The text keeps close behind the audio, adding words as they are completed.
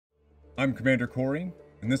I'm Commander Cory,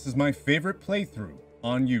 and this is my favorite playthrough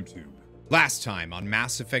on YouTube. Last time on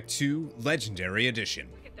Mass Effect 2 Legendary Edition.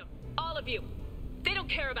 Look at them, all of you. They don't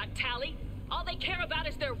care about Tali. All they care about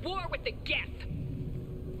is their war with the Geth.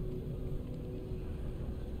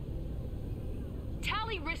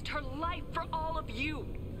 Tali risked her life for all of you.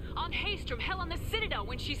 On Haestrom, hell, on the Citadel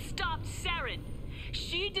when she stopped Saren.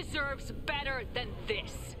 She deserves better than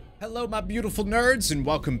this. Hello my beautiful nerds, and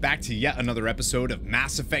welcome back to yet another episode of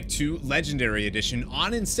Mass Effect 2 Legendary Edition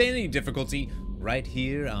on Insanity difficulty, right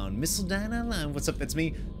here on Missildine. What's up, that's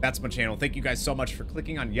me, that's my channel. Thank you guys so much for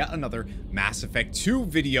clicking on yet another Mass Effect 2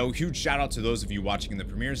 video. Huge shout out to those of you watching in the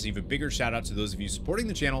premieres, even bigger shout out to those of you supporting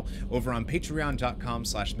the channel over on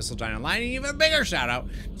patreon.com/Missildine, and even bigger shout out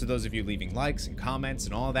to those of you leaving likes and comments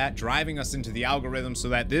and all that, driving us into the algorithm so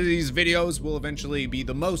that these videos will eventually be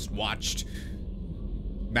the most watched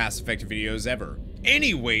Mass Effect videos ever.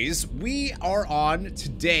 Anyways, we are on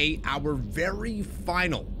today our very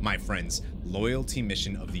final, my friends, loyalty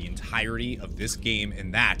mission of the entirety of this game,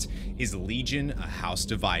 and that is Legion, a House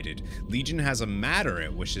Divided. Legion has a matter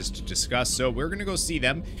it wishes to discuss, so we're gonna go see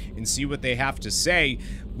them and see what they have to say.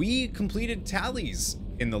 We completed tallies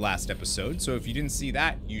in the last episode, so if you didn't see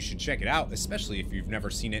that, you should check it out, especially if you've never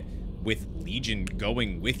seen it with Legion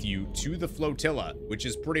going with you to the flotilla, which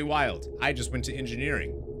is pretty wild. I just went to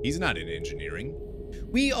engineering. He's not in engineering.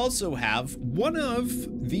 We also have one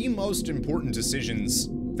of the most important decisions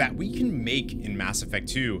that we can make in Mass Effect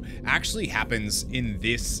 2 actually happens in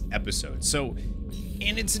this episode. So,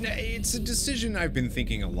 and it's a decision I've been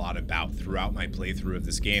thinking a lot about throughout my playthrough of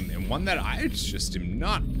this game, and one that I just am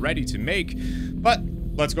not ready to make. But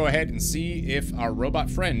let's go ahead and see if our robot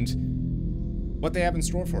friend, what they have in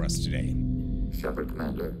store for us today. Shepard,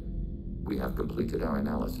 Commander, we have completed our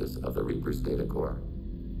analysis of the Reaper's data core.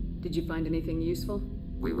 Did you find anything useful?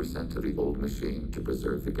 We were sent to the old machine to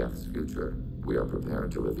preserve the Geth's future. We are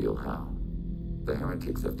prepared to reveal how. The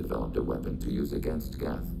Heretics have developed a weapon to use against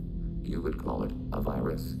Geth. You would call it a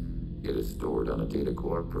virus. It is stored on a data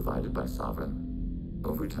core provided by Sovereign.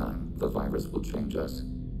 Over time, the virus will change us,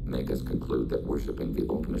 make us conclude that worshipping the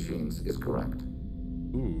old machines is correct.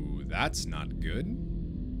 Ooh, that's not good.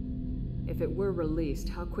 If it were released,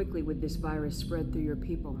 how quickly would this virus spread through your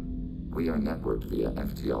people? We are networked via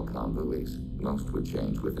FTL-COM buoys. Most would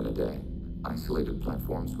change within a day. Isolated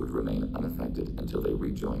platforms would remain unaffected until they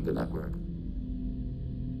rejoin the network.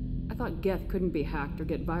 I thought Geth couldn't be hacked or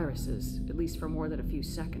get viruses, at least for more than a few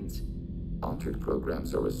seconds. Altered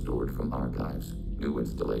programs are restored from archives. New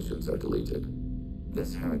installations are deleted.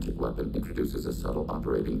 This heretic weapon introduces a subtle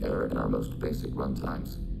operating error in our most basic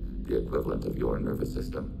runtimes, the equivalent of your nervous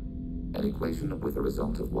system. An equation with a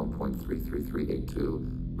result of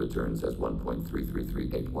 1.33382 returns as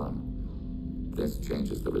 1.33381. This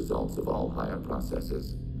changes the results of all higher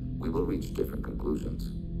processes. We will reach different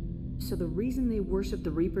conclusions. So the reason they worship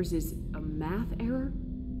the Reapers is a math error?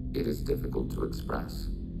 It is difficult to express.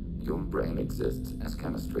 Your brain exists as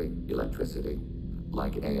chemistry, electricity.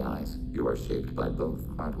 Like AIs, you are shaped by both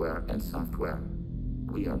hardware and software.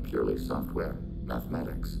 We are purely software,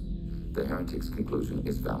 mathematics. The Heretics' conclusion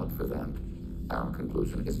is valid for them. Our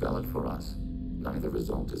conclusion is valid for us. Neither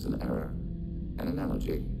result is an error. An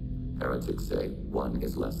analogy. Heretics say 1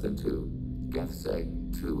 is less than 2. Geth say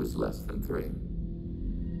 2 is less than 3.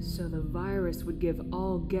 So the virus would give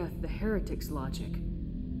all Geth the Heretics' logic,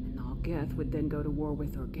 and all Geth would then go to war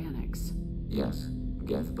with organics. Yes,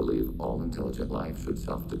 Geth believe all intelligent life should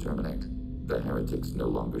self-determinate. The Heretics no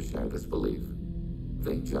longer share this belief.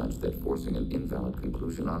 They judge that forcing an invalid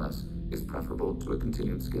conclusion on us is preferable to a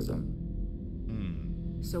continued schism.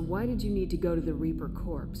 So why did you need to go to the Reaper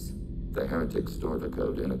corpse? The Heretics store the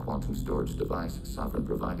code in a quantum storage device Sovereign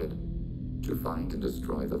provided. To find and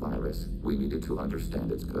destroy the virus, we needed to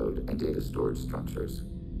understand its code and data storage structures.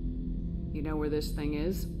 You know where this thing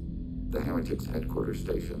is? The Heretics' headquarters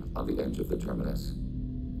station on the edge of the terminus.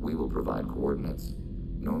 We will provide coordinates.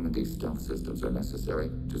 Normandy stealth systems are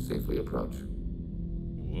necessary to safely approach.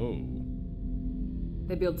 Whoa.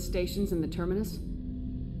 They build stations in the terminus?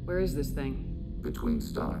 Where is this thing? Between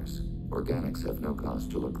stars. Organics have no cause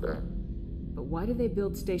to look there. But why do they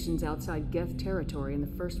build stations outside Geth territory in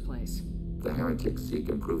the first place? The Heretics seek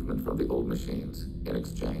improvement from the old machines. In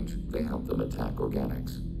exchange, they help them attack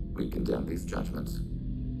organics. We condemn these judgments.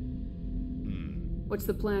 What's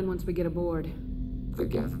the plan once we get aboard? The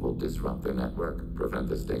Geth will disrupt their network, prevent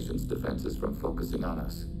the station's defenses from focusing on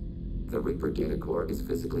us. The Reaper data core is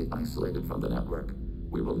physically isolated from the network.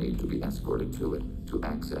 We will need to be escorted to it to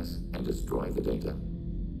access and destroy the data.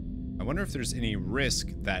 I wonder if there's any risk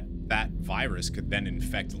that that virus could then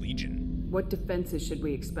infect Legion. What defenses should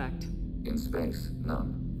we expect? In space,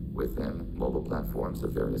 none. Within, mobile platforms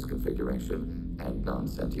of various configuration and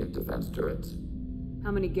non-sentient defense turrets.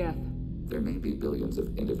 How many Geth? There may be billions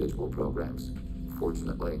of individual programs.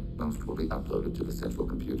 Fortunately, most will be uploaded to the central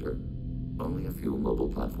computer. Only a few mobile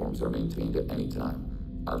platforms are maintained at any time.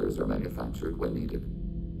 Others are manufactured when needed.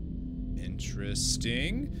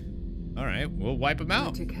 Interesting. All right, we'll wipe them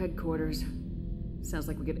out. Heretic headquarters. Sounds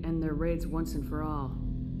like we could end their raids once and for all.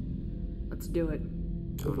 Let's do it.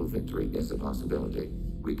 Total victory is a possibility.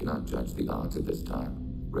 We cannot judge the odds at this time.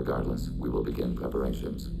 Regardless, we will begin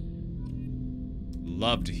preparations.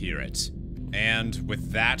 Love to hear it. And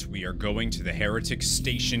with that, we are going to the Heretic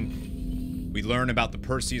Station. We learn about the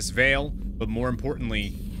Perseus Veil, but more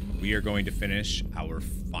importantly, we are going to finish our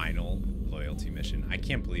final loyalty mission. I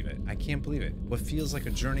can't believe it. I can't believe it. What feels like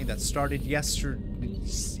a journey that started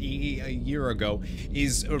a year ago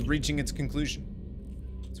is reaching its conclusion.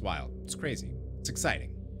 It's wild. It's crazy. It's exciting.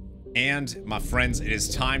 And, my friends, it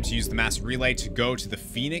is time to use the mass relay to go to the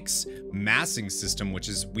Phoenix massing system, which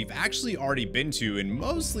is we've actually already been to and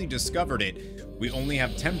mostly discovered it. We only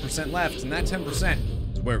have 10% left, and that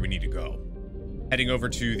 10% is where we need to go. Heading over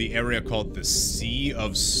to the area called the Sea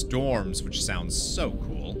of Storms, which sounds so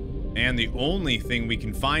cool. And the only thing we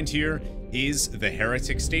can find here is the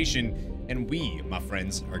Heretic Station, and we, my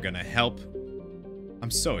friends, are gonna help.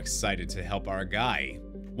 I'm so excited to help our guy.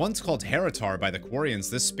 Once called Heritar by the Quarians,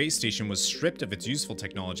 this space station was stripped of its useful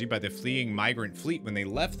technology by the fleeing migrant fleet when they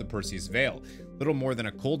left the Perseus Veil, little more than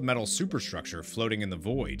a cold metal superstructure floating in the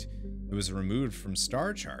void. It was removed from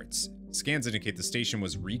star charts. Scans indicate the station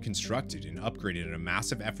was reconstructed and upgraded in a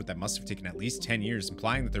massive effort that must have taken at least 10 years,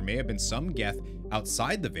 implying that there may have been some Geth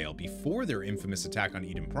outside the Veil before their infamous attack on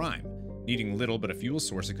Eden Prime. Needing little but a fuel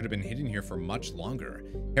source, it could have been hidden here for much longer.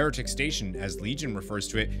 Heretic Station, as Legion refers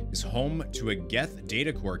to it, is home to a Geth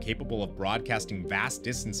data core capable of broadcasting vast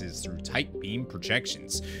distances through tight beam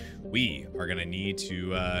projections. We are gonna need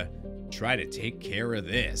to try to take care of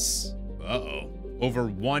this. Uh-oh. Over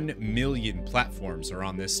 1 million platforms are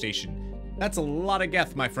on this station. That's a lot of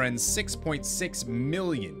Geth, my friends. 6.6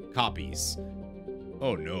 million copies.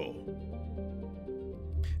 Oh no.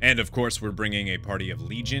 And of course, we're bringing a party of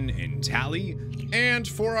Legion and Tali. And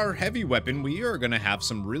for our heavy weapon, we are gonna have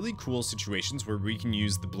some really cool situations where we can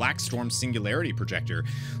use the Black Storm Singularity Projector.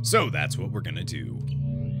 So that's what we're gonna do.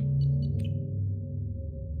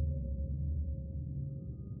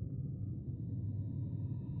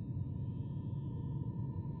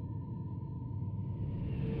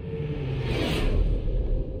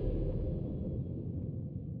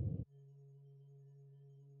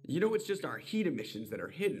 You know it's just our heat emissions that are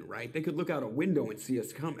hidden, right? They could look out a window and see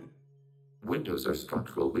us coming. Windows are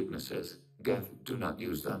structural weaknesses. Geth, do not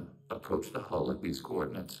use them. Approach the hull at these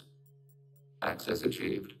coordinates. Access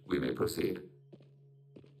achieved. We may proceed.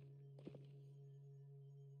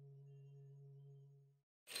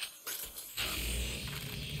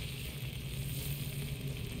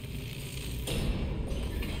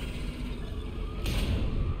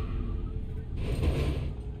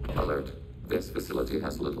 Alert. This facility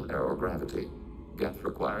has little aerogravity. Geth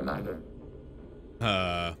require neither.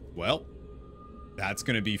 Well, that's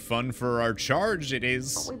gonna be fun for our charge, it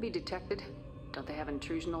is. Won't we be detected? Don't they have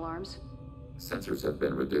intrusion alarms? Sensors have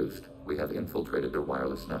been reduced. We have infiltrated their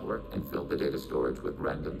wireless network and filled the data storage with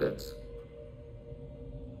random bits.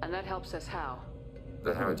 And that helps us how?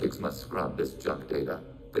 The heretics must scrub this junk data.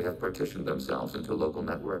 They have partitioned themselves into local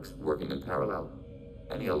networks, working in parallel.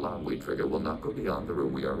 Any alarm we trigger will not go beyond the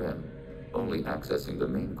room we are in. Only accessing the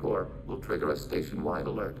main core will trigger a station-wide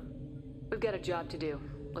alert. We've got a job to do.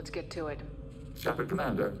 Let's get to it. Shepard,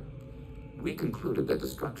 Commander. We concluded that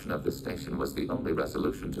destruction of the station was the only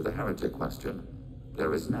resolution to the heretic question.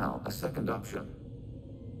 There is now a second option.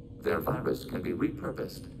 Their virus can be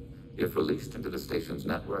repurposed. If released into the station's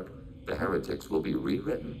network, the heretics will be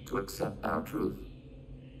rewritten to accept our truth.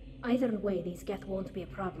 Either way, these Geth won't be a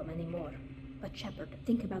problem anymore. But Shepard,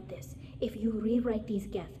 think about this. If you rewrite these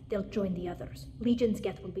Geth, they'll join the others. Legion's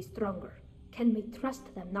Geth will be stronger. Can we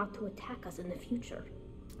trust them not to attack us in the future?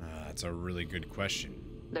 That's a really good question.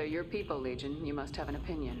 They're your people, Legion. You must have an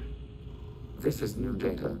opinion. This is new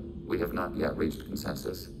data. We have not yet reached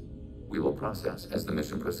consensus. We will process as the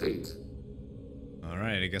mission proceeds.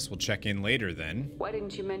 Alright, I guess we'll check in later then. Why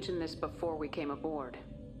didn't you mention this before we came aboard?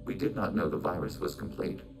 We did not know the virus was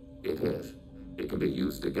complete. It is. It can be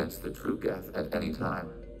used against the true Geth at any time.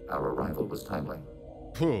 Our arrival was timely.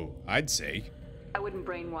 Phew, I'd say. I wouldn't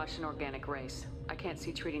brainwash an organic race. I can't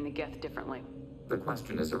see treating the Geth differently. The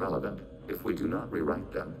question is irrelevant. If we do not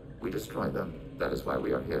rewrite them, we destroy them. That is why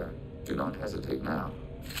we are here. Do not hesitate now.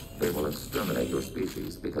 They will exterminate your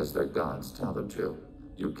species because their gods tell them to.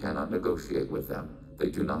 You cannot negotiate with them. They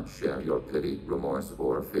do not share your pity, remorse,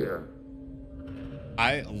 or fear.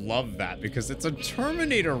 I love that because it's a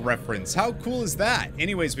Terminator reference. How cool is that?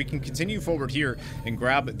 Anyways, we can continue forward here and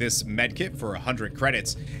grab this medkit for 100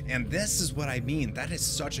 credits. And this is what I mean. That is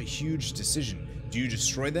such a huge decision. Do you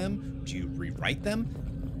destroy them? Do you rewrite them?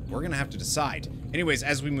 We're gonna have to decide. Anyways,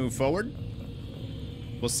 as we move forward,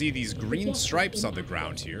 we'll see these green stripes on the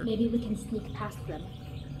ground here. Maybe we can sneak past them.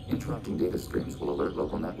 Interrupting data streams will alert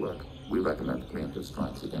local network. We recommend preemptive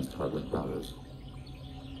strikes against hardlink routers.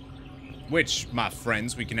 Which, my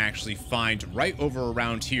friends, we can actually find right over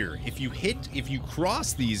around here. If you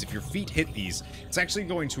cross these, if your feet hit these, it's actually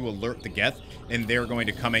going to alert the Geth, and they're going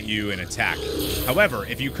to come at you and attack. However,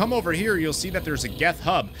 if you come over here, you'll see that there's a Geth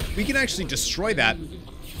hub. We can actually destroy that,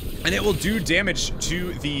 and it will do damage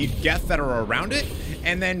to the Geth that are around it.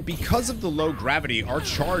 And then because of the low gravity, our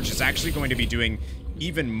charge is actually going to be doing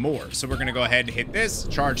even more. So we're going to go ahead and hit this,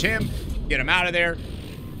 charge him, get him out of there,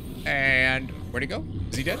 and where'd he go?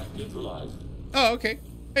 Is he dead? Oh, okay.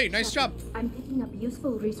 Hey, nice job. I'm picking up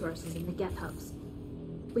useful resources in the Geth hubs.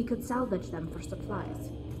 We could salvage them for supplies.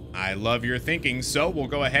 I love your thinking, so we'll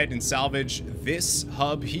go ahead and salvage this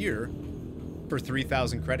hub here for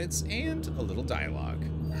 3,000 credits and a little dialogue.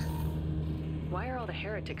 Why are all the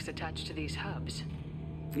heretics attached to these hubs?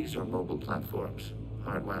 These are mobile platforms,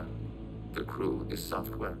 hardware. The crew is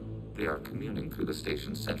software. They are communing through the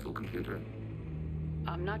station's central computer.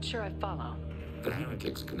 I'm not sure I follow. The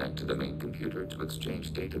heretics connect to the main computer to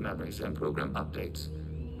exchange data memories and program updates.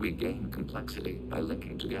 We gain complexity by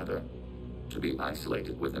linking together. To be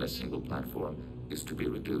isolated within a single platform is to be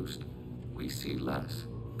reduced. We see less,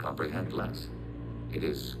 comprehend less. It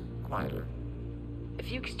is quieter.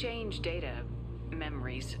 If you exchange data,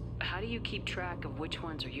 memories, how do you keep track of which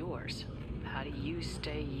ones are yours? How do you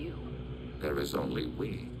stay you? There is only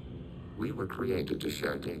we. We were created to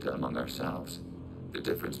share data among ourselves. The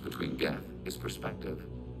difference between Geth is perspective.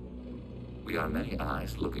 We are many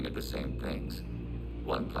eyes looking at the same things.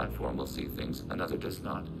 One platform will see things another does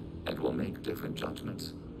not, and will make different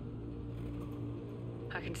judgments.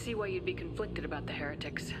 I can see why you'd be conflicted about the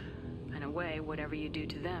heretics. In a way, whatever you do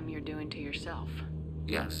to them, you're doing to yourself.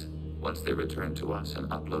 Yes, once they return to us and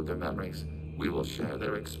upload their memories, we will share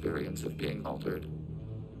their experience of being altered.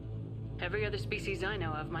 Every other species I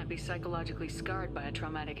know of might be psychologically scarred by a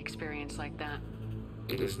traumatic experience like that.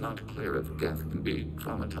 It is not clear if Geth can be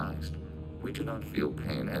traumatized. We do not feel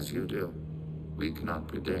pain as you do. We cannot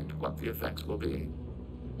predict what the effects will be.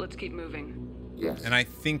 Let's keep moving. Yes. And I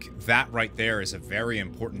think that right there is a very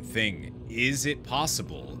important thing. Is it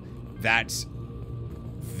possible that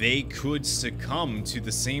they could succumb to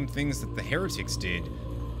the same things that the heretics did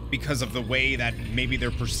because of the way that maybe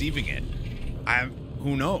they're perceiving it?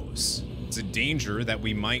 Who knows? It's a danger that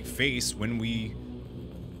we might face when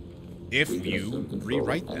if you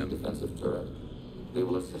rewrite them. Defensive turret. They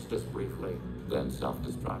will assist us briefly, then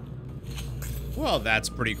self-destruct. Well, that's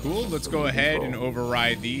pretty cool. Let's go ahead and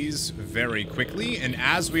override these very quickly. And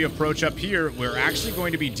as we approach up here, we're actually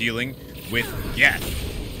going to be dealing with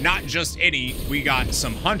Geth. Not just any. We got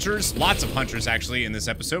some hunters, lots of hunters actually in this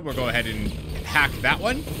episode. We'll go ahead and hack that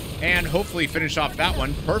one and hopefully finish off that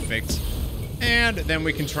one. Perfect. And then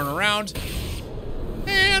we can turn around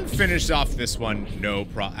and finish off this one. No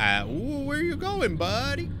problem. Where are you going,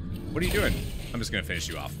 buddy? What are you doing? I'm just going to finish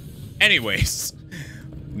you off. Anyways,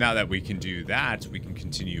 now that we can do that, we can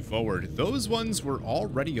continue forward. Those ones were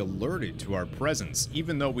already alerted to our presence,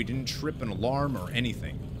 even though we didn't trip an alarm or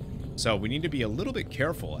anything. So we need to be a little bit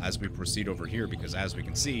careful as we proceed over here, because as we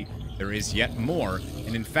can see, there is yet more.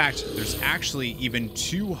 And in fact, there's actually even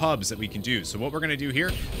 2 hubs that we can do. So what we're going to do here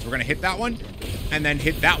is we're going to hit that one and then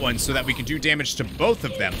hit that one so that we can do damage to both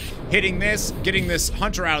of them. Hitting this, getting this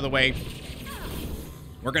hunter out of the way.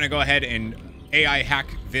 We're going to go ahead and AI hack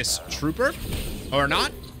this trooper, or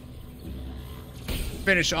not.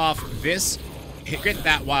 Finish off this. Get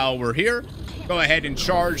that while we're here. Go ahead and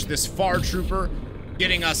charge this far trooper,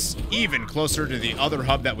 getting us even closer to the other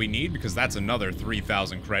hub that we need, because that's another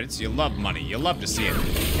 3,000 credits. You love money. You love to see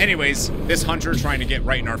it. Anyways, this hunter trying to get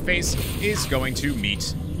right in our face is going to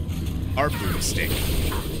meet our boomstick.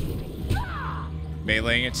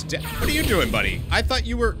 Meleeing it to death. What are you doing, buddy? I thought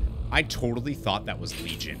you were... I totally thought that was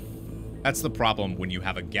Legion. That's the problem when you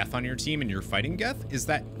have a Geth on your team and you're fighting Geth, is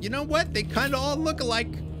that, you know what? They kind of all look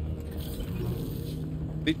alike.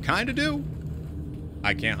 They kind of do.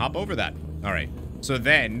 I can't hop over that. All right. So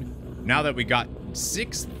then, now that we got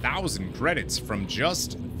 6,000 credits from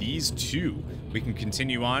just these 2, we can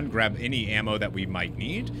continue on, grab any ammo that we might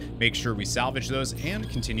need, make sure we salvage those, and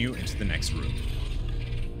continue into the next room.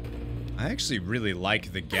 I actually really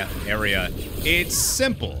like the Geth area. It's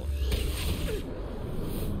simple.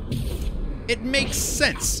 it makes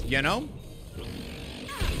sense, you know?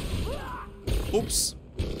 Oops.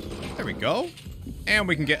 There we go. And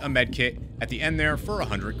we can get a med kit at the end there for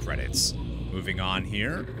 100 credits. Moving on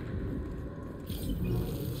here.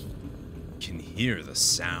 Can hear the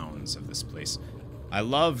sounds of this place. I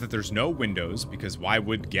love that there's no windows, because why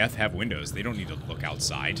would Geth have windows? They don't need to look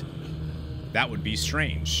outside. That would be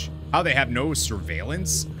strange. How they have no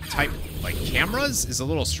surveillance type, like, cameras is a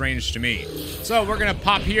little strange to me. So we're gonna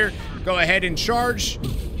pop here, go ahead and charge.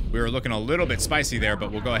 We were looking a little bit spicy there,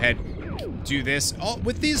 but we'll go ahead and do this. Oh,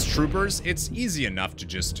 with these troopers, it's easy enough to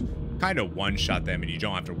just kind of one-shot them, and you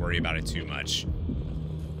don't have to worry about it too much.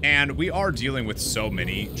 And we are dealing with so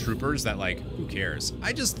many troopers that, like, who cares?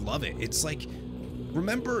 I just love it. It's like,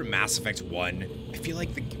 remember Mass Effect 1? I feel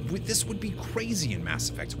like this would be crazy in Mass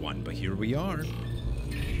Effect 1, but here we are.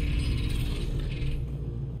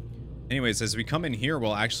 Anyways, as we come in here,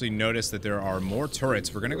 we'll actually notice that there are more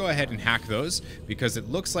turrets. We're going to go ahead and hack those, because it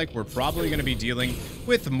looks like we're probably going to be dealing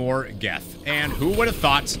with more Geth. And who would have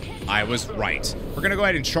thought I was right? We're going to go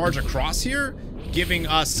ahead and charge across here, giving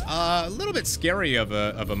us a little bit scary of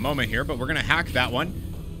a moment here, but we're going to hack that one.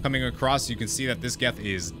 Coming across, you can see that this Geth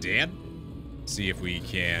is dead. See if we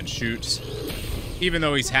can shoot. Even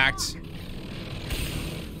though he's hacked,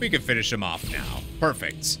 we can finish him off now.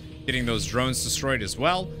 Perfect. Getting those drones destroyed as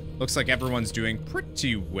well. Looks like everyone's doing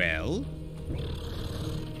pretty well.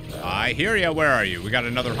 I hear ya. Where are you? We got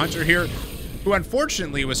another hunter here who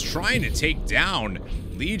unfortunately was trying to take down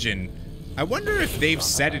Legion. I wonder if they've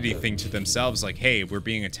said anything to themselves like, hey, we're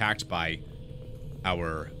being attacked by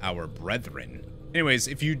our brethren. Anyways,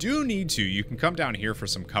 if you do need to, you can come down here for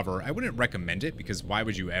some cover. I wouldn't recommend it, because why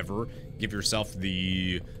would you ever give yourself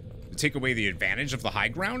take away the advantage of the high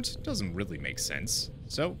ground? It doesn't really make sense.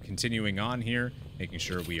 So, continuing on here, making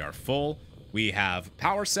sure we are full. We have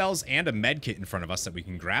power cells and a med kit in front of us that we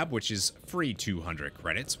can grab, which is free 200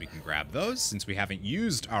 credits. We can grab those since we haven't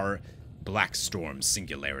used our Black Storm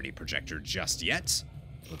Singularity Projector just yet.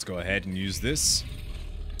 Let's go ahead and use this.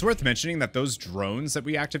 It's worth mentioning that those drones that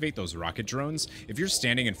we activate, those rocket drones, if you're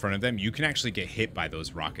standing in front of them, you can actually get hit by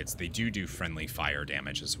those rockets. They do friendly fire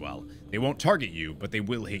damage as well. They won't target you, but they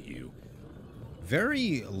will hit you.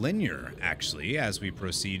 Very linear, actually, as we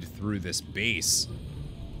proceed through this base.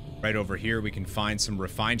 Right over here, we can find some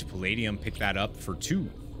refined palladium. Pick that up for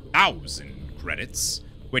 2,000 credits,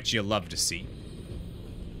 which you love to see.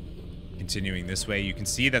 Continuing this way, you can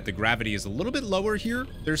see that the gravity is a little bit lower here.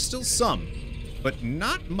 There's still some, but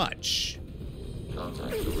not much.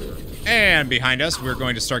 And behind us, we're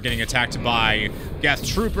going to start getting attacked by Geth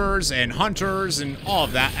troopers and hunters and all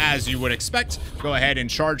of that, as you would expect. Go ahead and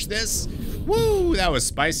charge this. Woo, that was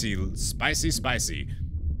spicy, spicy, spicy.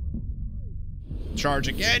 Charge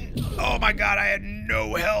again. Oh my god, I had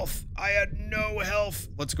no health. I had no health.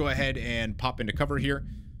 Let's go ahead and pop into cover here.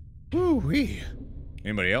 Woo-wee.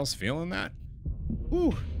 Anybody else feeling that?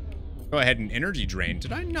 Woo. Go ahead and energy drain.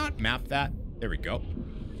 Did I not map that? There we go.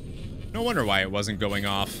 No wonder why it wasn't going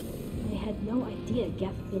off. I had no idea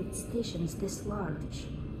Geth built stations this large.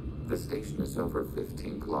 The station is over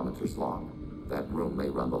 15 kilometers long. That room may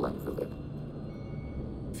run the length of it.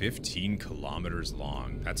 15 kilometers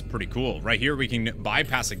long. That's pretty cool. Right here, we can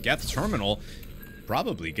bypass a Geth terminal,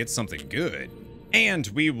 probably get something good. And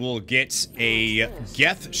we will get a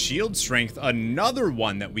Geth shield strength, another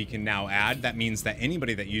one that we can now add. That means that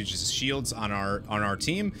anybody that uses shields on our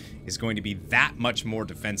team is going to be that much more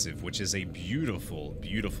defensive, which is a beautiful,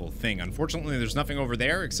 beautiful thing. Unfortunately, there's nothing over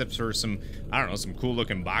there except for some, I don't know, some cool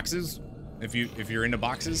looking boxes. If you're into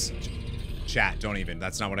boxes, chat, don't even.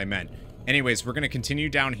 That's not what I meant. Anyways, we're going to continue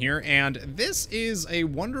down here, and this is a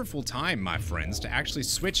wonderful time, my friends, to actually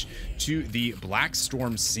switch to the Black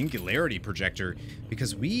Storm Singularity Projector,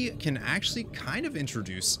 because we can actually kind of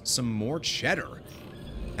introduce some more cheddar.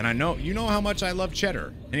 And I know, you know how much I love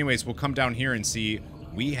cheddar. Anyways, we'll come down here and see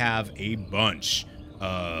we have a bunch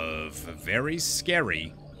of very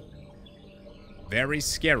scary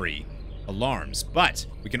alarms. But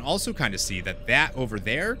we can also kind of see that that over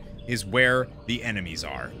there is where the enemies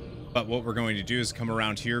are. But what we're going to do is come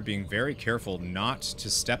around here being very careful not to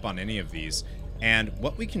step on any of these. And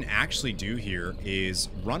what we can actually do here is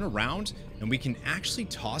run around, and we can actually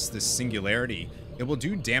toss this singularity. It will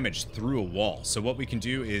do damage through a wall. So what we can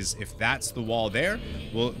do is, if that's the wall there,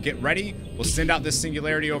 we'll get ready, we'll send out this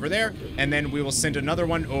singularity over there, and then we will send another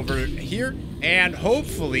one over here, and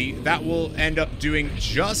hopefully that will end up doing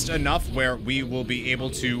just enough where we will be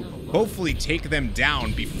able to hopefully take them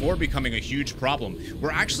down before becoming a huge problem.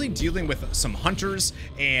 We're actually dealing with some hunters,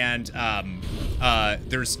 and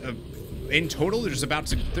in total, there's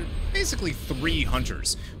basically 3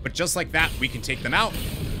 hunters. But just like that, we can take them out.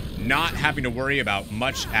 not having to worry about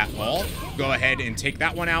much at all. Go ahead and take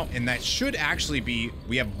that one out, and that should actually be,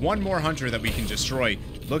 we have one more hunter that we can destroy.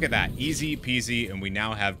 Look at that, easy peasy, and we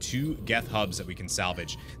now have 2 Geth hubs that we can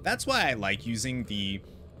salvage. That's why I like using the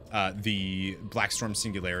Blackstorm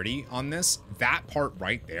Singularity on this. That part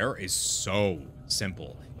right there is so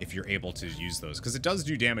simple if you're able to use those, because it does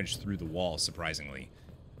do damage through the wall, surprisingly.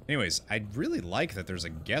 Anyways, I really like that there's a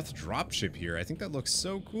Geth dropship here. I think that looks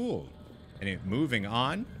so cool. And moving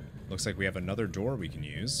on, looks like we have another door we can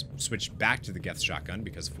use. Switch back to the Geth shotgun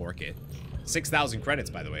because fork it. 6,000 credits,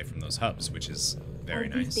 by the way, from those hubs, which is very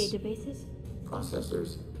nice. These databases?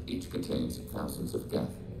 Processors. Each contains thousands of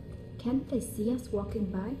Geth. Can't they see us walking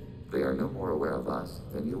by? They are no more aware of us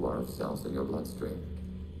than you are of cells in your bloodstream.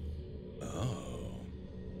 Oh.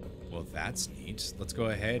 Well, that's neat. Let's go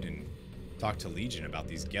ahead and talk to Legion about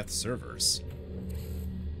these Geth servers.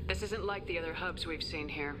 This isn't like the other hubs we've seen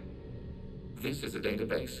here. This is a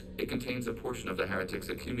database. It contains a portion of the Heretics'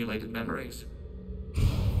 accumulated memories.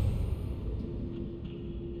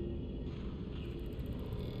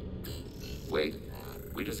 Wait.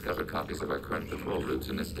 We discovered copies of our current patrol routes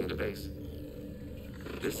in this database.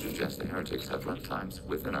 This suggests the Heretics have runtimes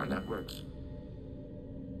within our networks.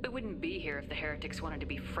 We wouldn't be here if the Heretics wanted to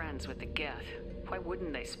be friends with the Geth. Why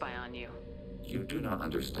wouldn't they spy on you? You do not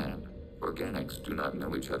understand. Organics do not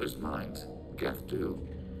know each other's minds. Geth do.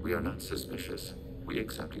 We are not suspicious. We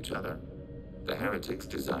accept each other. The Heretics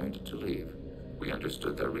desired to leave. We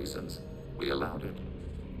understood their reasons. We allowed it.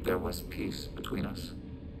 There was peace between us.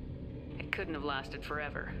 It couldn't have lasted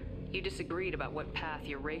forever. You disagreed about what path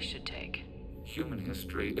your race should take. Human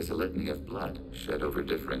history is a litany of blood shed over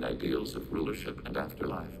differing ideals of rulership and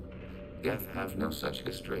afterlife. Geth have no such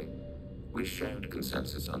history. We shared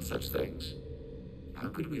consensus on such things. How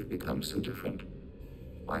could we have become so different?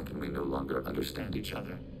 Why can we no longer understand each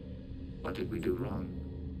other? What did we do wrong?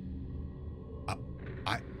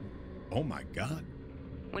 Oh my God.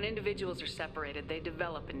 When individuals are separated, they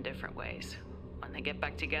develop in different ways. When they get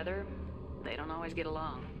back together, they don't always get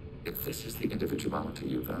along. If this is the individuality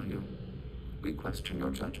you value, we question your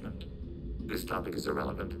judgment. This topic is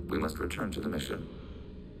irrelevant. We must return to the mission.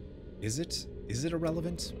 Is it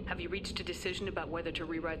irrelevant? Have you reached a decision about whether to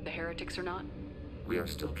rewrite the Heretics or not? We are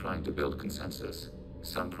still trying to build consensus.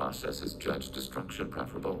 Some processes judge destruction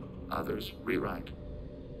preferable, others rewrite.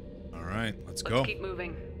 All right, let's go. Let's keep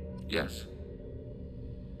moving. Yes.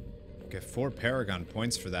 Get 4 Paragon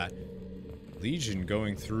points for that. Legion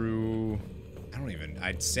going through,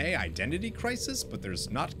 I'd say identity crisis, but there's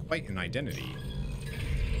not quite an identity.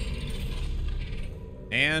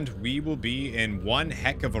 And we will be in one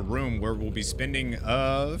heck of a room where we'll be spending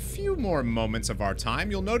a few more moments of our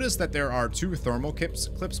time. You'll notice that there are 2 thermal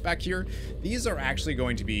clips back here. These are actually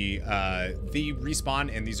going to be the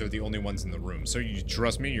respawn, and these are the only ones in the room. So you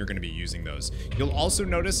trust me, you're going to be using those. You'll also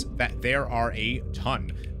notice that there are a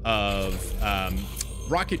ton of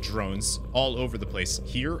rocket drones all over the place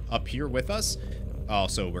here, up here with us.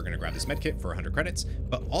 Also, we're going to grab this medkit for 100 credits,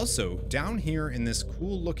 but also down here in this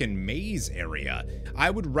cool looking maze area, I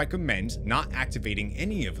would recommend not activating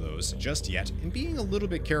any of those just yet and being a little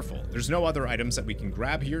bit careful. There's no other items that we can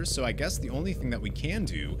grab here, so I guess the only thing that we can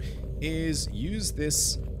do is use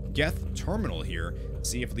this Geth terminal here,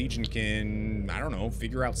 see if Legion can, I don't know,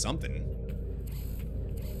 figure out something.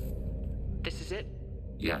 This is it?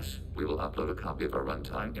 Yes, we will upload a copy of our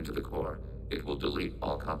runtime into the core. It will delete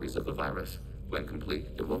all copies of the virus. When complete,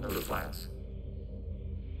 it will notify us.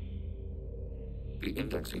 The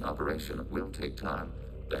indexing operation will take time.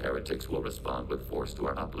 The Heretics will respond with force to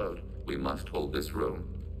our upload. We must hold this room.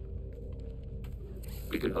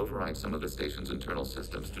 We can override some of the station's internal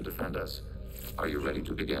systems to defend us. Are you ready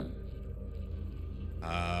to begin?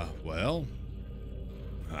 Well,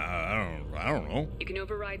 I don't know. You can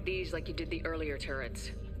override these like you did the earlier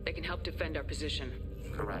turrets. They can help defend our position.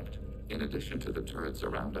 Correct. In addition to the turrets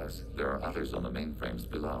around us, there are others on the mainframes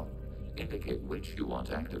below. Indicate which you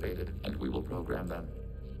want activated, and we will program them.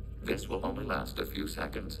 This will only last a few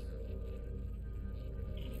seconds.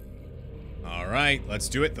 All right, let's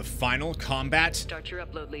do it. The final combat Start your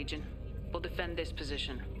upload, Legion. We'll defend this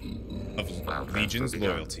position. of File transfer Legion's begun.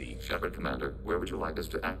 loyalty. Shepard, Commander, where would you like us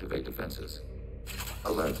to activate defenses?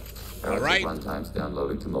 Alert. All right. Runtimes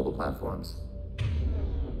downloading to mobile platforms.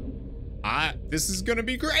 This is gonna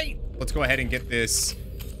be great. Let's go ahead and get this.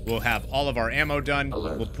 We'll have all of our ammo done.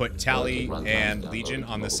 Alert. We'll put Tali Alert. and Runtimes Legion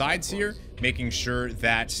downloading on the to sides mobile here, making sure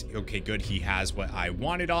that, okay, good, he has what I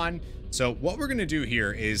wanted on. So what we're gonna do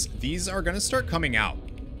here is these are gonna start coming out.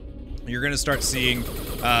 You're gonna start seeing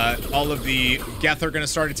all of the Geth are gonna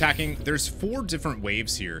start attacking. There's 4 different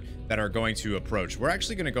waves here that are going to approach. We're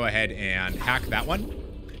actually gonna go ahead and hack that one.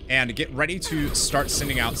 and get ready to start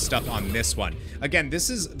sending out stuff on this one. Again, this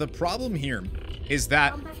is the problem here, is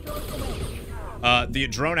that the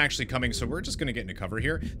drone actually coming, so we're just going to get into cover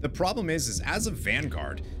here. The problem is as a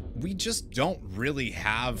Vanguard, we just don't really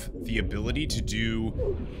have the ability to do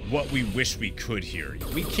what we wish we could here.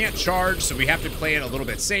 We can't charge, so we have to play it a little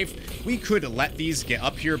bit safe. We could let these get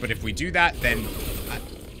up here, but if we do that, then,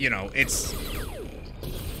 you know, it's...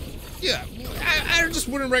 Yeah, I just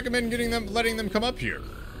wouldn't recommend letting them come up here.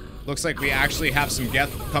 Looks like we actually have some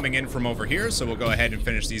Geth coming in from over here, so we'll go ahead and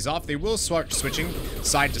finish these off. They will start switching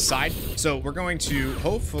side to side, so we're going to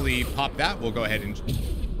hopefully pop that. We'll go ahead and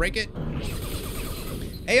break it.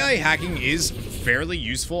 AI hacking is fairly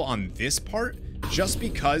useful on this part, just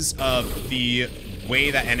because of the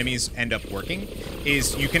way that enemies end up working,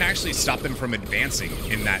 is you can actually stop them from advancing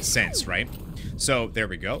in that sense, right? So there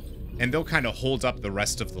we go. And they'll kind of hold up the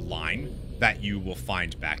rest of the line that you will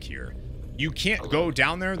find back here. You can't go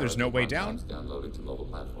down there. There's no way down. Downloaded to mobile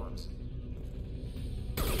platforms.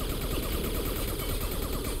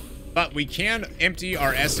 But we can empty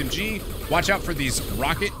our SMG. Watch out for these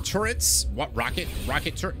rocket turrets. What rocket?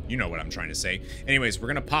 Rocket turret? You know what I'm trying to say. Anyways, we're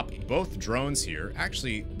going to pop both drones here.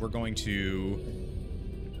 Actually, we're going to...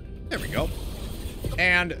 There we go.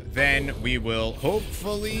 And then we will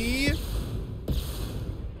hopefully...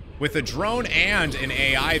 With a drone and an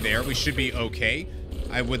AI there, we should be okay.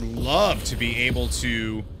 I would love to be able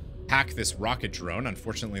to hack this rocket drone.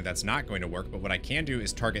 Unfortunately, that's not going to work. But what I can do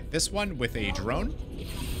is target this one with a drone.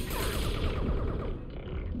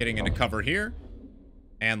 Getting into cover here.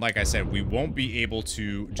 And like I said, we won't be able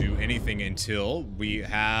to do anything until we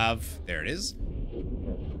have... There it is.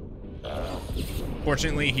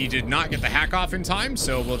 Fortunately, he did not get the hack off in time,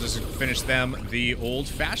 so we'll just finish them the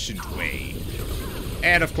old-fashioned way.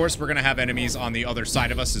 And of course, we're going to have enemies on the other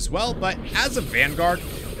side of us as well, but as a Vanguard,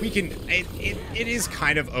 we can... It is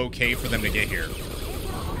kind of okay for them to get here.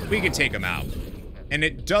 We can take them out. And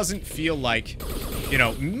it doesn't feel like, you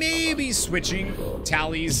know, maybe switching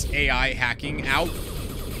Tali's AI hacking out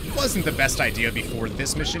wasn't the best idea before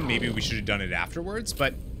this mission. Maybe we should have done it afterwards,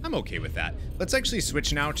 but I'm okay with that. Let's actually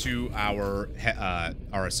switch now to our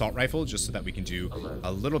assault rifle, just so that we can do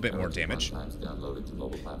a little bit more damage.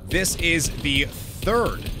 This is the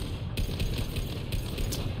third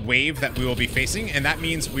wave that we will be facing, and that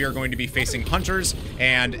means we are going to be facing hunters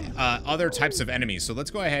and other types of enemies. So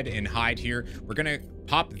let's go ahead and hide here. We're gonna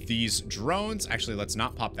pop these drones. Actually, let's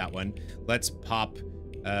not pop that one. Let's pop...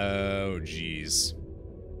 Oh, geez.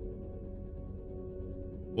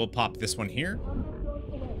 We'll pop this one here.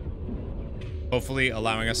 Hopefully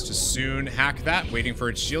allowing us to soon hack that. Waiting for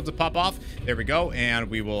its shield to pop off. There we go, and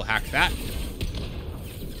we will hack that.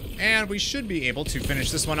 And we should be able to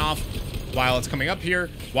finish this one off while it's coming up here.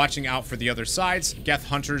 Watching out for the other sides. Geth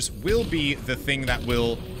Hunters will be the thing that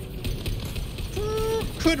will...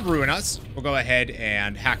 could ruin us. We'll go ahead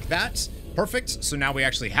and hack that. Perfect. So now we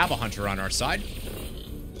actually have a Hunter on our side.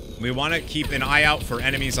 We want to keep an eye out for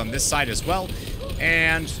enemies on this side as well.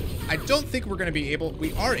 And I don't think we're going to be able...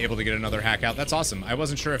 We are able to get another hack out. That's awesome. I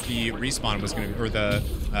wasn't sure if the respawn was going to... Or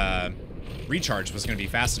the recharge was going to be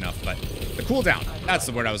fast enough, but the cooldown. That's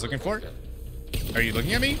the word I was looking for. Are you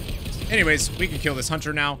looking at me? Anyways, we can kill this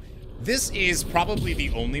Hunter now. This is probably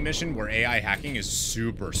the only mission where AI hacking is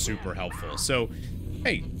super, super helpful. So,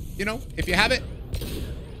 hey, you know, if you have it,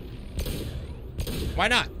 why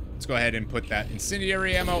not? Let's go ahead and put that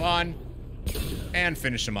incendiary ammo on and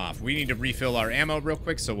finish them off. We need to refill our ammo real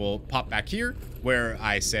quick, so we'll pop back here where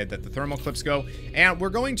I said that the thermal clips go. And we're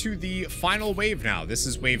going to the final wave now. This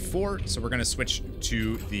is wave 4, so we're going to switch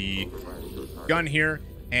to the gun here.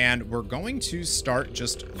 And we're going to start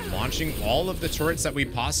just launching all of the turrets that we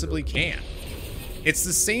possibly can. It's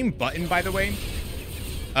the same button, by the way,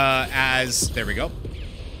 as... There we go.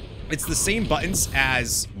 It's the same buttons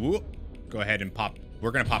as... Whoop, go ahead and pop...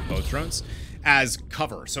 We're going to pop both drones as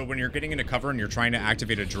cover. So when you're getting into cover and you're trying to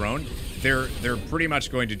activate a drone, they're pretty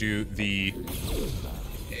much going to do the...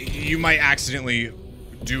 You might accidentally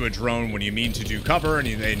do a drone when you mean to do cover,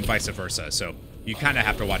 and vice versa. So you kind of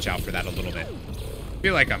have to watch out for that a little bit. I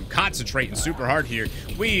feel like I'm concentrating super hard here.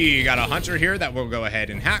 We got a Hunter here that we'll go ahead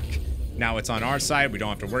and hack. Now it's on our side. We don't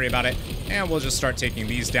have to worry about it. And we'll just start taking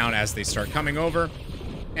these down as they start coming over.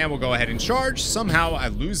 And we'll go ahead and charge. Somehow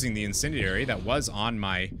I'm losing the incendiary that was on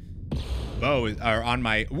my bow, or on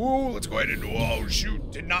my... Whoa, let's go ahead and... Whoa,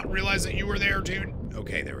 shoot. Did not realize that you were there, dude.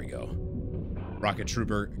 Okay, there we go. Rocket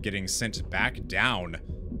Trooper getting sent back down.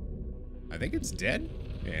 I think it's dead.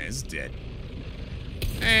 Yeah, it's dead.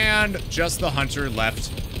 And just the Hunter left,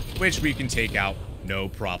 which we can take out, no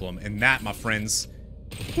problem. And that, my friends...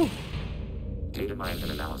 Whew. Data mining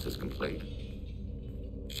and analysis complete.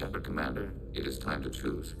 Shepard Commander, it is time to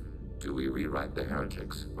choose. Do we rewrite the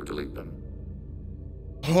heretics or delete them?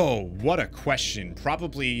 Oh, what a question.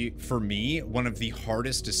 Probably, for me, one of the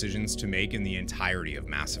hardest decisions to make in the entirety of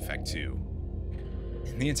Mass Effect 2.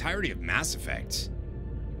 In the entirety of Mass Effect?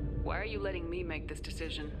 Why are you letting me make this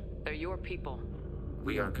decision? They're your people.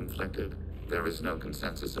 We are conflicted. There is no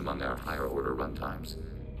consensus among our higher order runtimes.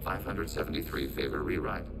 573 favor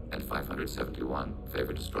rewrite, and 571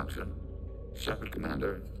 favor destruction. Shepard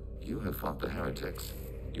Commander, you have fought the heretics.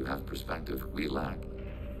 You have perspective we lack.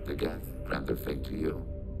 The Geth grant their fate to you.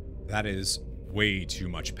 That is way too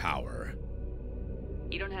much power.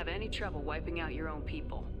 You don't have any trouble wiping out your own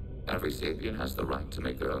people. Every sapient has the right to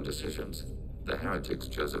make their own decisions. The heretics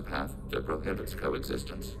chose a path that prohibits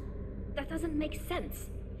coexistence. That doesn't make sense.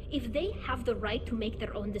 If they have the right to make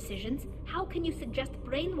their own decisions, how can you suggest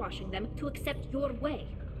brainwashing them to accept your way?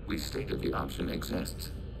 We stated the option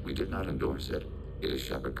exists. We did not endorse it. It is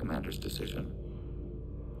Shepard Commander's decision.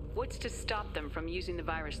 What's to stop them from using the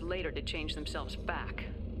virus later to change themselves back?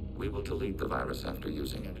 We will delete the virus after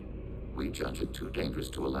using it. We judge it too dangerous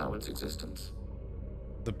to allow its existence.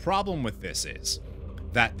 The problem with this is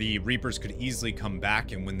that the Reapers could easily come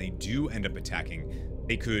back, and when they do end up attacking,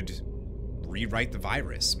 they could rewrite the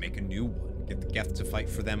virus, make a new one, get the Geth to fight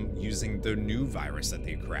for them using the new virus that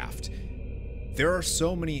they craft. There are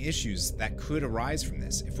so many issues that could arise from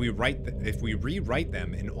this. If we rewrite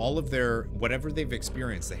them, and all of their whatever they've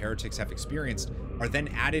experienced, the heretics have experienced, are then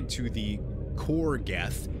added to the core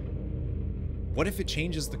Geth. What if it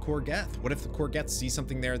changes the core Geth? What if the core Geth see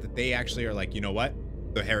something there that they actually are like, you know what?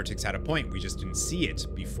 The heretics had a point. We just didn't see it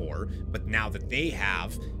before, but now that they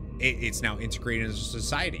have, it's now integrated into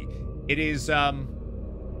society. It is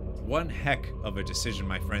one heck of a decision,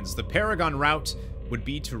 my friends. The Paragon route would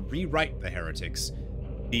be to rewrite the heretics.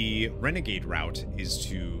 The Renegade route is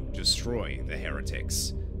to destroy the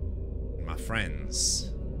heretics. And my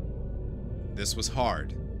friends, this was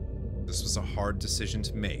hard. This was a hard decision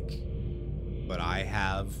to make, but I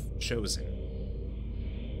have chosen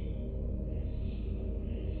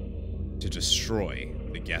to destroy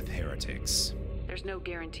the Geth Heretics. There's no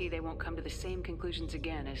guarantee they won't come to the same conclusions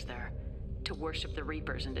again, is there? To worship the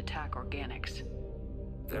Reapers and attack organics.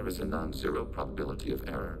 There is a non-zero probability of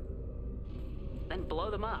error. Then blow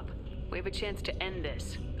them up. We have a chance to end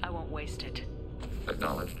this. I won't waste it.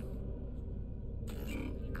 Acknowledged.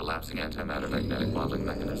 Collapsing antimatter magnetic modeling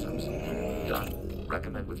mechanisms. Done.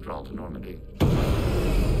 Recommend withdrawal to Normandy.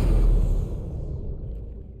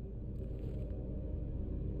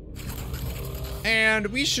 And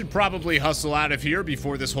we should probably hustle out of here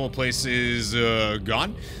before this whole place is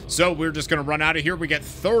gone. So we're just going to run out of here. We get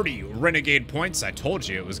 30 Renegade points. I told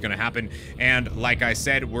you it was going to happen. And like I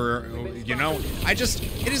said, we're, you know, it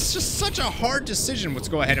is just such a hard decision. Let's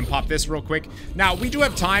go ahead and pop this real quick. Now, we do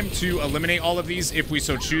have time to eliminate all of these if we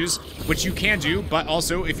so choose, which you can do. But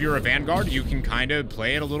also, if you're a Vanguard, you can kind of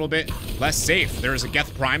play it a little bit less safe. There's a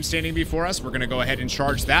Geth Prime standing before us. We're going to go ahead and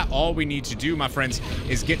charge that. All we need to do, my friends,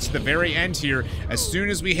 is get to the very end here. As soon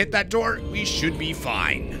as we hit that door, we should be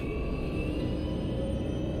fine.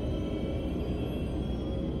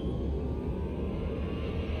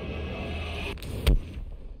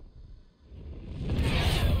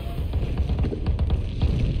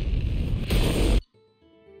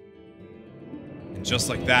 And just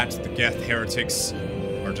like that, the Geth Heretics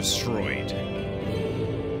are destroyed.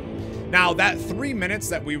 Now, that 3 minutes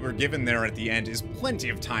that we were given there at the end is plenty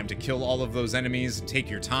of time to kill all of those enemies, take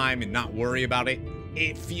your time and not worry about it.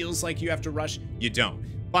 It feels like you have to rush, you don't.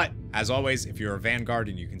 But, as always, if you're a Vanguard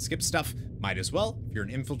and you can skip stuff, might as well. If you're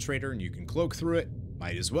an Infiltrator and you can cloak through it,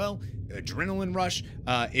 might as well. Adrenaline rush,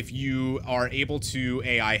 if you are able to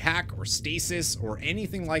AI hack or stasis or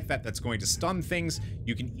anything like that that's going to stun things,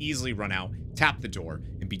 you can easily run out, tap the door,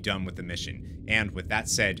 and be done with the mission. And with that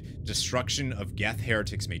said, destruction of Geth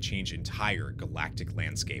Heretics may change entire galactic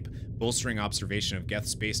landscape, bolstering observation of Geth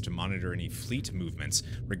space to monitor any fleet movements.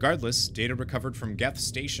 Regardless, data recovered from Geth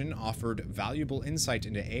Station offered valuable insight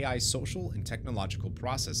into AI social and technological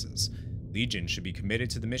processes. Legion should be committed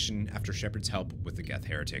to the mission after Shepard's help with the Geth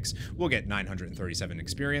Heretics. We'll get 937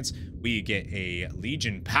 experience. We get a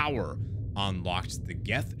Legion power unlocked, the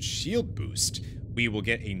Geth shield boost. We will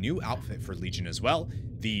get a new outfit for Legion as well.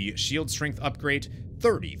 The shield strength upgrade,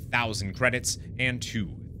 30,000 credits, and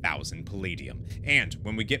 2,000 palladium. And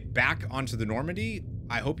when we get back onto the Normandy,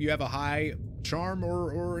 I hope you have a high charm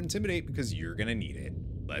or intimidate, because you're gonna need it.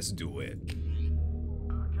 Let's do it.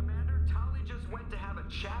 Commander, Tali just went to have a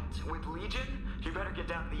chat with Legion. You better get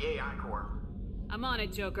down to the AI core. I'm on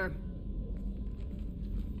it, Joker.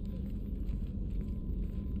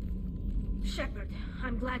 Shepard,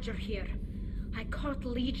 I'm glad you're here. I caught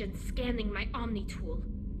Legion scanning my Omni tool.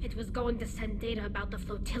 It was going to send data about the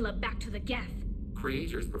flotilla back to the Geth.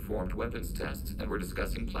 Creators performed weapons tests and were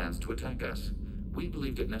discussing plans to attack us. We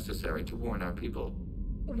believed it necessary to warn our people.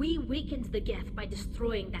 We weakened the Geth by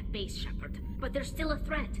destroying that base, Shepard. But there's still a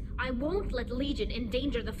threat. I won't let Legion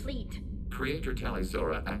endanger the fleet. Creator Tali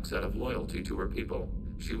acts out of loyalty to her people.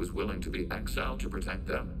 She was willing to be exiled to protect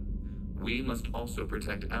them. We must also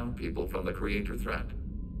protect our people from the Creator threat.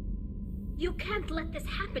 You can't let this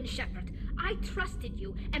happen, Shepard. I trusted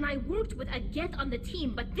you, and I worked with a Geth on the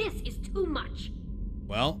team, but this is too much.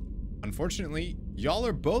 Well, unfortunately, y'all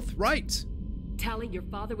are both right. Tali, your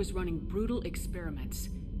father was running brutal experiments.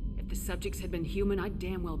 If the subjects had been human, I'd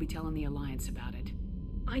damn well be telling the Alliance about it.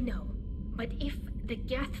 I know, but if the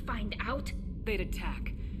Geth find out... They'd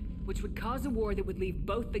attack, which would cause a war that would leave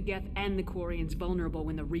both the Geth and the Quarians vulnerable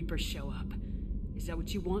when the Reapers show up. Is that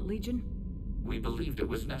what you want, Legion? We believed it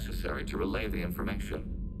was necessary to relay the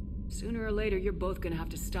information. Sooner or later, you're both gonna have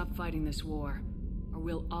to stop fighting this war, or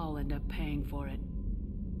we'll all end up paying for it.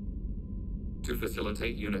 To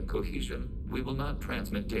facilitate unit cohesion, we will not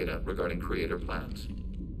transmit data regarding Creator plans.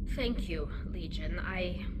 Thank you, Legion.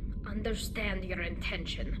 I understand your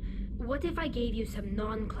intention. What if I gave you some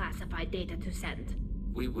non-classified data to send?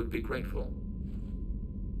 We would be grateful.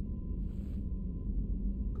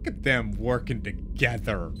 Look at them working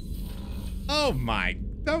together. Oh my,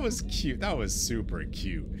 that was cute. That was super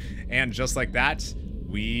cute. And just like that,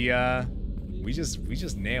 we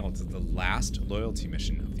just nailed the last loyalty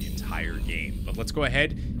mission of the entire game. But let's go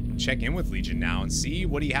ahead and check in with Legion now and see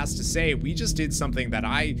what he has to say. We just did something that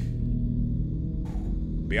I'll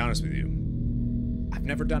be honest with you, I've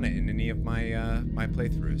never done it in any of my my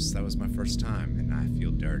playthroughs. That was my first time, and I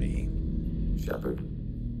feel dirty. Shepard.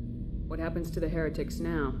 What happens to the heretics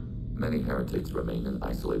now? Many heretics remain in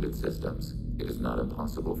isolated systems. It is not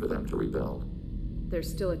impossible for them to rebuild. There's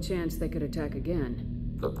still a chance they could attack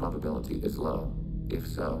again. The probability is low. If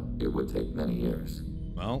so, it would take many years.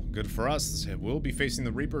 Well, good for us. We'll be facing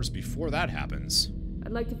the Reapers before that happens.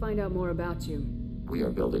 I'd like to find out more about you. We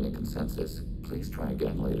are building a consensus. Please try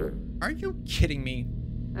again later. Are you kidding me?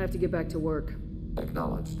 I have to get back to work.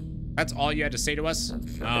 Acknowledged. That's all you had to say to us?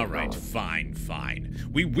 All right, fine, fine.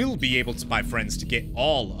 We will be able to, my friends, to get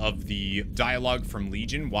all of the dialogue from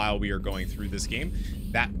Legion while we are going through this game.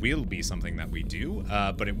 That will be something that we do,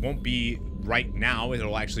 but it won't be right now.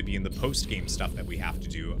 It'll actually be in the post-game stuff that we have to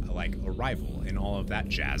do, like Arrival and all of that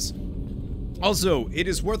jazz. Also, it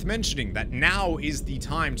is worth mentioning that now is the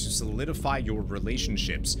time to solidify your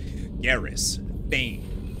relationships. Garrus,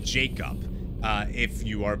 Thane, Jacob, if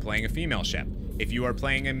you are playing a female Shep. If you are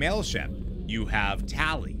playing a male Shep, you have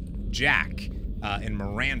Tali, Jack, and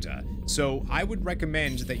Miranda. So I would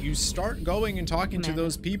recommend that you start going and talking to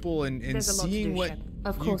those people and seeing what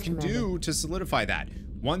you can do to solidify that.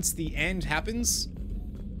 Once the end happens,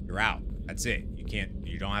 you're out. That's it.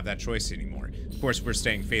 You don't have that choice anymore. Of course, we're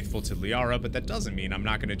staying faithful to Liara, but that doesn't mean I'm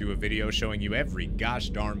not going to do a video showing you every gosh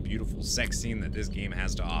darn beautiful sex scene that this game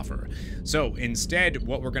has to offer. So instead,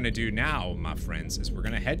 what we're going to do now, my friends, is we're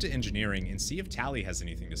going to head to engineering and see if Tali has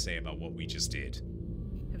anything to say about what we just did.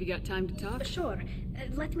 Have you got time to talk? Sure.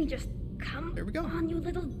 Let me just come There we go. on, you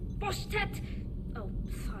little boshtet. Oh,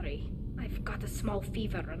 sorry. I've got a small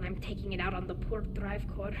fever and I'm taking it out on the poor drive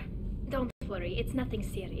core. Don't worry, it's nothing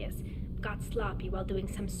serious. Got sloppy while doing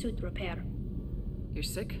some suit repair. You're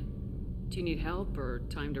sick? Do you need help or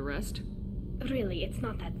time to rest? Really, it's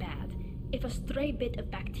not that bad. If a stray bit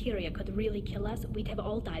of bacteria could really kill us, we'd have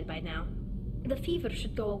all died by now. The fever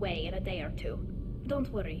should go away in a day or two.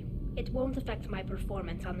 Don't worry, it won't affect my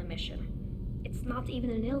performance on the mission. It's not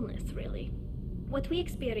even an illness, really. What we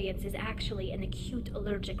experience is actually an acute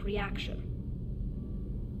allergic reaction.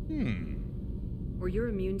 Were your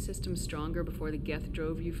immune system stronger before the Geth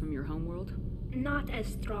drove you from your homeworld? Not as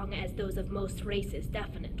strong as those of most races,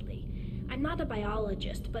 definitely. I'm not a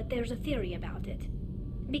biologist, but there's a theory about it.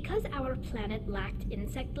 Because our planet lacked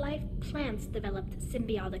insect life, plants developed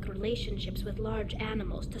symbiotic relationships with large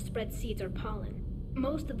animals to spread seeds or pollen.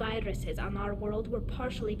 Most viruses on our world were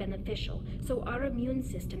partially beneficial, so our immune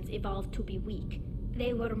systems evolved to be weak.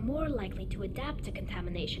 They were more likely to adapt to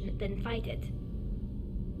contamination than fight it.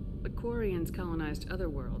 But Quarians colonized other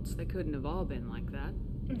worlds. They couldn't have all been like that.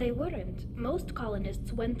 They weren't. Most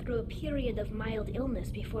colonists went through a period of mild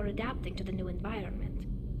illness before adapting to the new environment.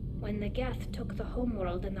 When the Geth took the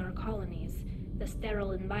homeworld in our colonies, the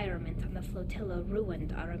sterile environment on the flotilla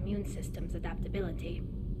ruined our immune system's adaptability.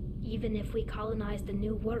 Even if we colonized a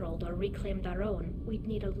new world or reclaimed our own, we'd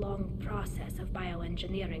need a long process of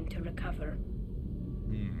bioengineering to recover.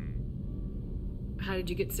 How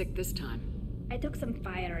did you get sick this time? I took some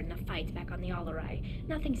fire in a fight back on the Allerai.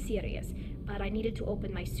 Nothing serious, but I needed to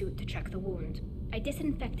open my suit to check the wound. I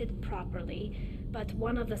disinfected properly, but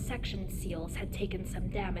one of the section seals had taken some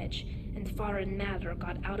damage, and foreign matter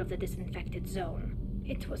got out of the disinfected zone.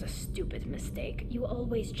 It was a stupid mistake. You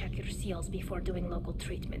always check your seals before doing local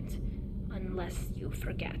treatment. Unless you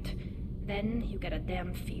forget. Then you get a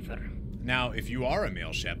damn fever. Now, if you are a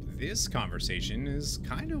male Shep, this conversation is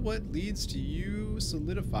kind of what leads to you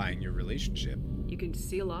solidifying your relationship. You can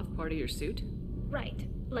seal off part of your suit? Right.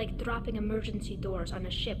 Like dropping emergency doors on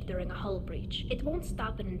a ship during a hull breach. It won't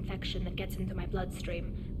stop an infection that gets into my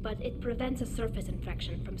bloodstream, but it prevents a surface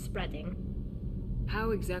infection from spreading.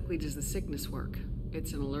 How exactly does the sickness work?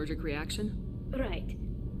 It's an allergic reaction? Right.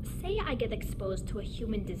 Say I get exposed to a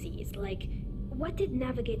human disease, like, what did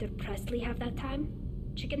Navigator Presley have that time?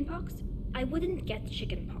 Chickenpox? I wouldn't get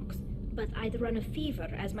chickenpox, but I'd run a fever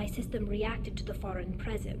as my system reacted to the foreign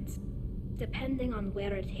presence. Depending on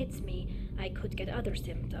where it hits me, I could get other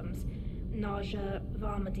symptoms. Nausea,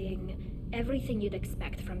 vomiting, everything you'd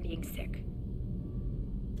expect from being sick.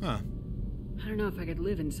 Huh. I don't know if I could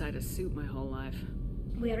live inside a suit my whole life.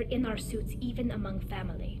 We're in our suits even among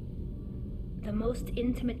family. The most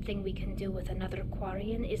intimate thing we can do with another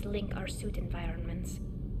Quarian is link our suit environments.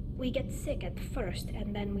 We get sick at first,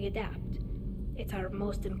 and then we adapt. It's our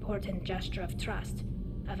most important gesture of trust,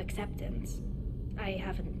 of acceptance. I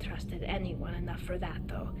haven't trusted anyone enough for that,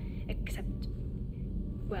 though. Except,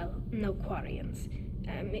 well, no Quarians.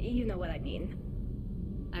 You know what I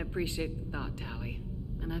mean. I appreciate the thought, Tali.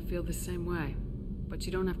 And I feel the same way. But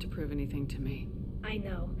you don't have to prove anything to me. I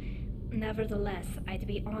know. Nevertheless, I'd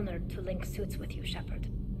be honored to link suits with you, Shepard.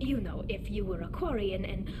 You know, if you were a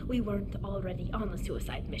Quarian and we weren't already on a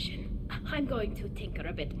suicide mission. I'm going to tinker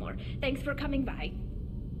a bit more. Thanks for coming by.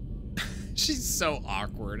 She's so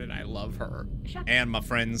awkward, and I love her. Shepard. And my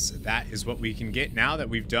friends, that is what we can get now that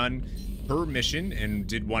we've done her mission and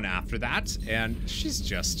did one after that. And she's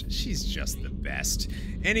just the best.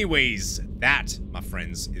 Anyways, that, my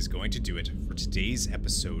friends, is going to do it for today's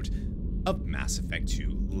episode of Mass Effect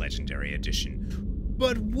 2 Legendary Edition.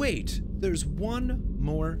 But wait, there's one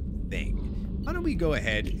more thing. Why don't we go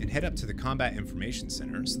ahead and head up to the Combat Information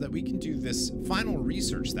Center so that we can do this final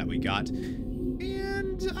research that we got.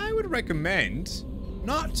 And I would recommend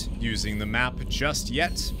not using the map just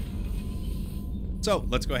yet. So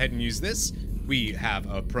let's go ahead and use this. We have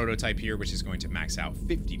a prototype here, which is going to max out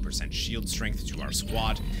 50% shield strength to our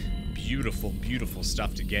squad. Beautiful, beautiful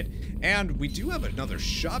stuff to get. And we do have another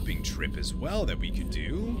shopping trip as well that we could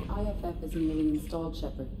do. IFF is nearly installed,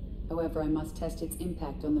 Shepard. However, I must test its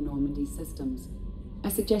impact on the Normandy systems. I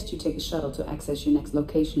suggest you take a shuttle to access your next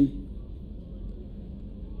location.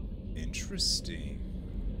 Interesting.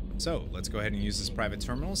 So, let's go ahead and use this private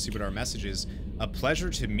terminal, see what our message is. A pleasure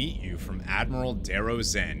to meet you from Admiral Darrow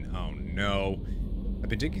Zen. Oh no. I've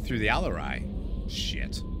been digging through the Allerai.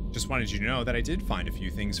 Shit. Just wanted you to know that I did find a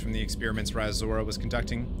few things from the experiments Razora was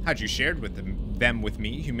conducting. Had you shared them with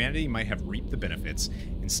me, humanity might have reaped the benefits.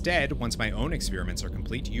 Instead, once my own experiments are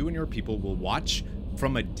complete, you and your people will watch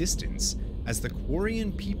from a distance as the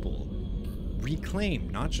Quarian people reclaim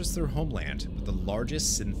not just their homeland, but the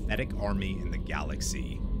largest synthetic army in the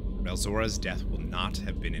galaxy. Razora's death will not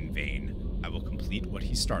have been in vain. I will complete what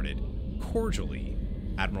he started. Cordially,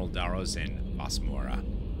 Admiral Darrow Zen Vasmora.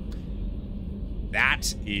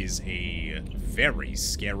 That is a very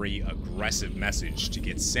scary, aggressive message to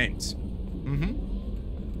get sent.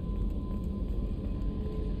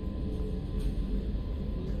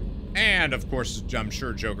 And, of course, I'm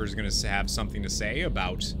sure Joker's going to have something to say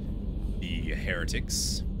about the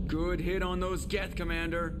heretics. Good hit on those Geth,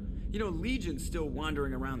 Commander. You know, Legion's still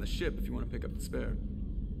wandering around the ship if you want to pick up the spare.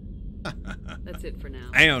 That's it for now.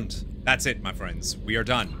 And that's it, my friends. We are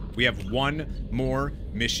done. We have one more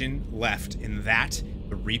mission left, in that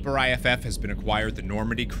the Reaper IFF has been acquired. The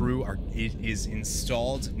Normandy crew is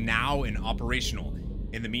installed now and operational.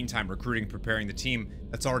 In the meantime, recruiting, preparing the team.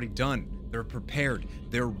 That's already done. They're prepared.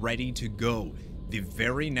 They're ready to go. The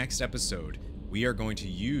very next episode, we are going to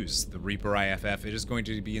use the Reaper IFF. It is going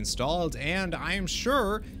to be installed, and I am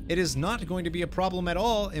sure it is not going to be a problem at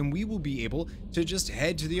all, and we will be able to just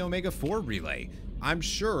head to the Omega 4 relay. I'm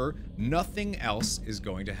sure nothing else is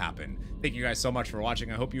going to happen. Thank you guys so much for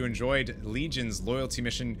watching. I hope you enjoyed Legion's loyalty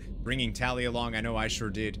mission, bringing Tali along. I know I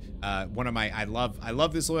sure did. I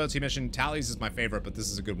love this loyalty mission. Tali's is my favorite, but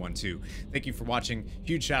this is a good one too. Thank you for watching.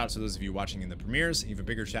 Huge shout out to those of you watching in the premieres. Even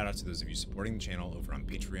bigger shout out to those of you supporting the channel over on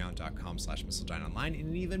patreon.com/MissildIneOnline. And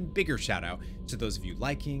an even bigger shout out to those of you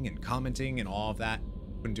liking and commenting and all of that.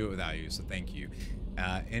 Couldn't do it without you, so thank you.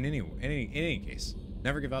 In any case,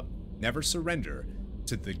 never give up, never surrender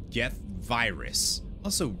to the Geth virus.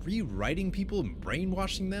 Also, rewriting people and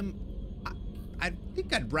brainwashing them? I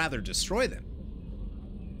think I'd rather destroy them.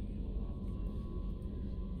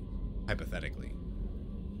 Hypothetically.